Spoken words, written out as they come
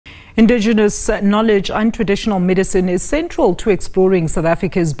Indigenous knowledge and traditional medicine is central to exploring South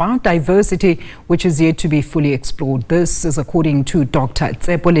Africa's biodiversity, which is yet to be fully explored. This is according to Dr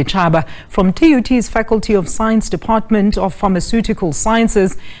Tshepo Lechaba from TUT's Faculty of Science Department of Pharmaceutical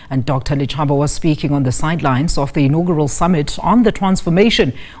Sciences. And Dr Lechaba was speaking on the sidelines of the Inaugural Summit on the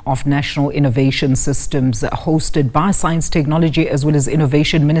transformation of national innovation systems hosted by Science, Technology as well as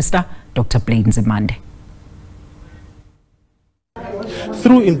Innovation Minister Dr Nzimande.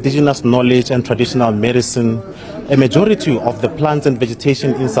 Through indigenous knowledge and traditional medicine, a majority of the plants and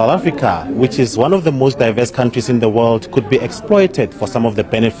vegetation in South Africa, which is one of the most diverse countries in the world, could be exploited for some of the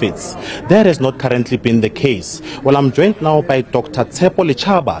benefits. That has not currently been the case. Well, I'm joined now by Dr Tshepo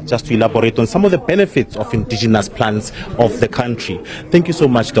Lechaba just to elaborate on some of the benefits of indigenous plants of the country. Thank you so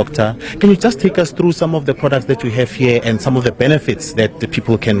much, Doctor. Can you just take us through some of the products that you have here and some of the benefits that the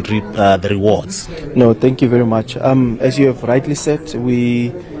people can reap the rewards? No, thank you very much. As you have rightly said,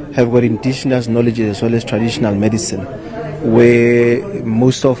 we have got indigenous knowledge as well as traditional medicine, where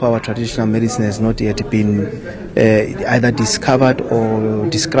most of our traditional medicine has not yet been either discovered or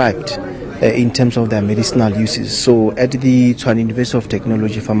described in terms of their medicinal uses. So at the Tshwane University of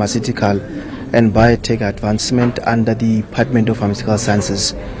Technology, Pharmaceutical and Biotech Advancement under the Department of Pharmaceutical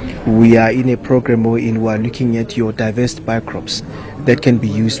Sciences, we are in a program wherein we are looking at your diverse biocrops that can be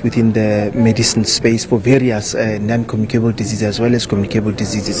used within the medicine space for various non-communicable diseases as well as communicable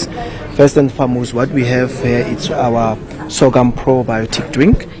diseases. First and foremost, what we have here is our sorghum probiotic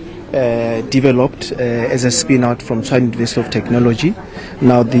drink, developed as a spin-out from Tshwane University of Technology.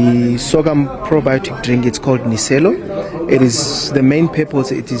 Now the sorghum probiotic drink, it's called Nicelo. It is the main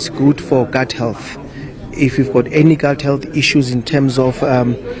purpose, it is good for gut health. If you've got any gut health issues in terms of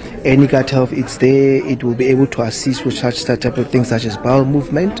any gut health, it's there. It will be able to assist with such type of things such as bowel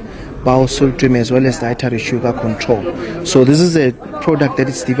movement, bowel salt stream, as well as dietary sugar control. So this is a product that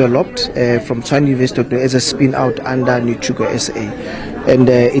is developed from Tshwane University as a spin out under Nutrigo SA. And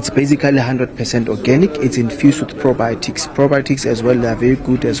it's basically 100% organic. It's infused with probiotics. Probiotics as well, they are very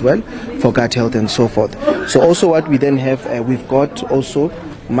good as well for gut health and so forth. So also what we then have, we've got also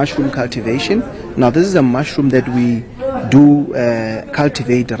mushroom cultivation. Now this is a mushroom that we do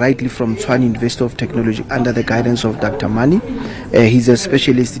cultivate rightly from Tshwane University of Technology under the guidance of Dr. Mani. He's a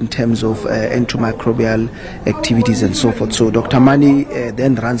specialist in terms of antimicrobial activities and so forth. So Dr. Mani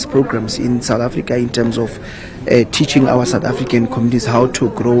then runs programs in South Africa in terms of teaching our South African communities how to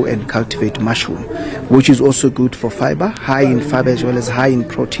grow and cultivate mushroom, which is also good for fiber, high in fiber as well as high in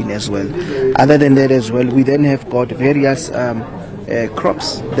protein as well. Other than that as well, we then have got various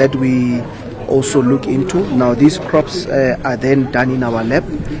crops that we also look into. Now these crops are then done in our lab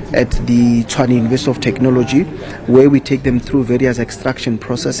at the Tshwane University of Technology, where we take them through various extraction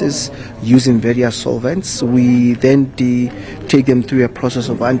processes using various solvents. We then take them through a process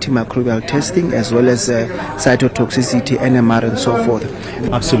of antimicrobial testing as well as cytotoxicity, NMR and so forth.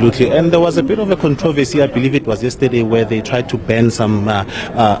 Absolutely. And there was a bit of a controversy, I believe it was yesterday, where they tried to ban some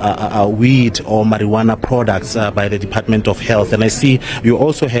weed or marijuana products by the Department of Health. And I see you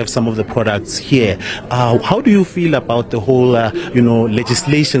also have some of the products here. How do you feel about the whole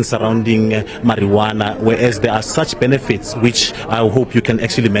legislation surrounding marijuana, whereas there are such benefits which I hope you can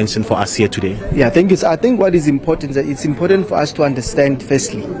actually mention for us here today? Yeah, I think what is important, it's important for us to understand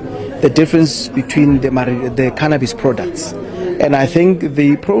firstly the difference between the cannabis products. And I think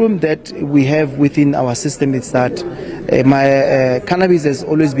the problem that we have within our system is that cannabis has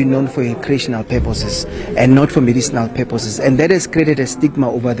always been known for recreational purposes and not for medicinal purposes, and that has created a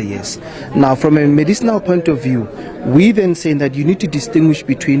stigma over the years. Now, from a medicinal point of view, we then say that you need to distinguish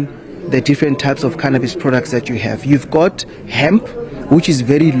between the different types of cannabis products that you have. You've got hemp, which is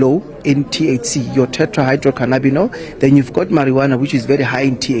very low in THC, your tetrahydrocannabinol. Then you've got marijuana, which is very high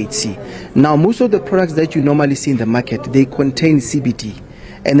in THC. Now, most of the products that you normally see in the market, they contain CBD.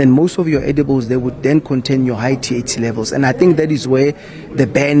 And then most of your edibles, they would then contain your high THC levels. And I think that is where the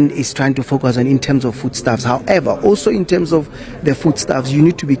ban is trying to focus on in terms of foodstuffs. However, also in terms of the foodstuffs, you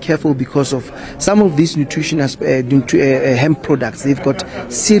need to be careful because of some of these nutritional hemp products. They've got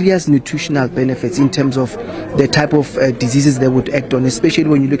serious nutritional benefits in terms of the type of diseases they would act on, especially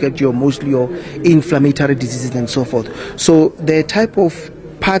when you look at mostly your inflammatory diseases and so forth. So the type of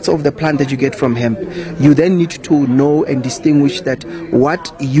parts of the plant that you get from hemp, you then need to know and distinguish that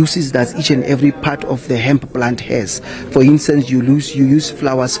what uses does each and every part of the hemp plant has. For instance, you use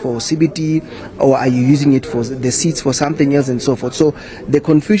flowers for CBD, or are you using it for the seeds for something else and so forth. So the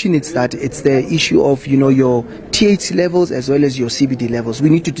confusion is that it's the issue of your THC levels as well as your CBD levels. We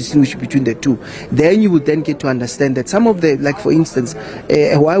need to distinguish between the two. Then you would then get to understand that some of the, like for instance,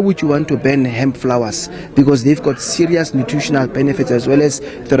 why would you want to ban hemp flowers? Because they've got serious nutritional benefits as well as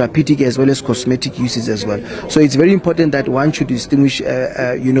therapeutic as well as cosmetic uses as well. So it's very important that one should distinguish,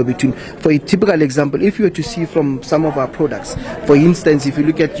 between, for a typical example, if you were to see from some of our products, for instance, if you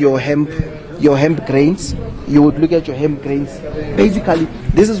look at your hemp grains, you would look at your hemp grains. Basically,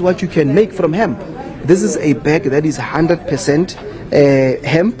 this is what you can make from hemp. This is a bag that is 100%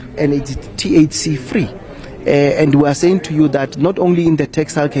 hemp and it's THC free. And we are saying to you that not only in the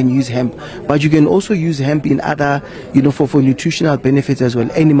textile can you use hemp, but you can also use hemp in other, for nutritional benefits as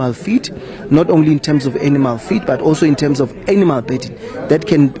well. Animal feed, not only in terms of animal feed, but also in terms of animal bedding that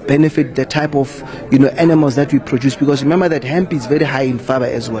can benefit the type of, animals that we produce. Because remember that hemp is very high in fiber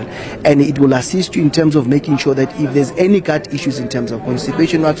as well, and it will assist you in terms of making sure that if there's any gut issues in terms of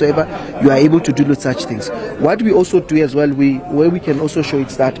constipation whatsoever, you are able to deal with such things. What we also do as well, where we can also show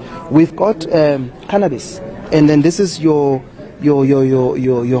it's that we've got cannabis. And then this is your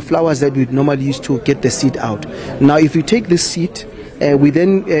flowers that we normally use to get the seed out. Now, if you take this seed, we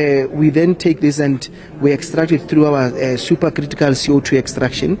then take this and we extract it through our supercritical CO2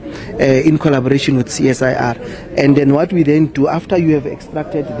 extraction in collaboration with CSIR. And then what we then do after you have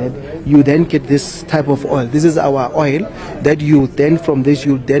extracted that, you then get this type of oil. This is our oil that you then, from this,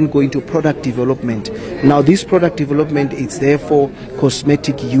 you then go into product development. Now, this product development, it's there for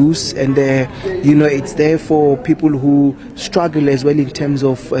cosmetic use, and it's there for people who struggle as well in terms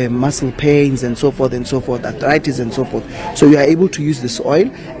of muscle pains and so forth, arthritis and so forth. So you are able to use this oil,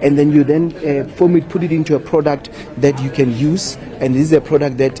 and then you then put it into a product that you can use. And this is a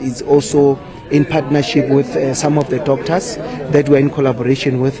product that is also in partnership with some of the doctors that we're in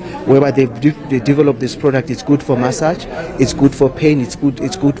collaboration with, whereby they develop this product. It's good for massage, it's good for pain, it's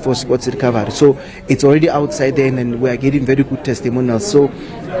good for sports recovery. So it's already outside there, and we are getting very good testimonials. So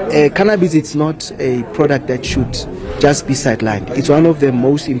cannabis, it's not a product that should just be sidelined. It's one of the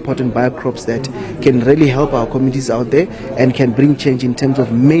most important biocrops that can really help our communities out there and can bring change in terms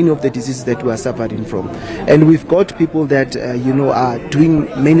of many of the diseases that we are suffering from. And we've got people that are doing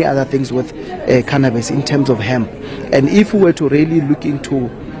many other things with cannabis in terms of hemp. And if we were to really look into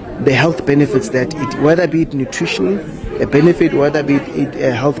the health benefits that whether be it nutrition benefit, whether be it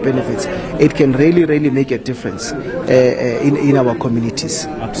health benefits, it can really make a difference in our communities.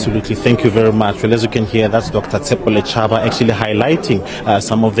 Absolutely. Thank you very much. Well, as you can hear, that's Dr. Tshepo Lechaba actually highlighting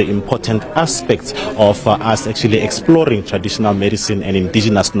some of the important aspects of us actually exploring traditional medicine and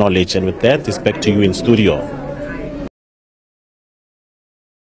indigenous knowledge. And with that, it's back to you in studio.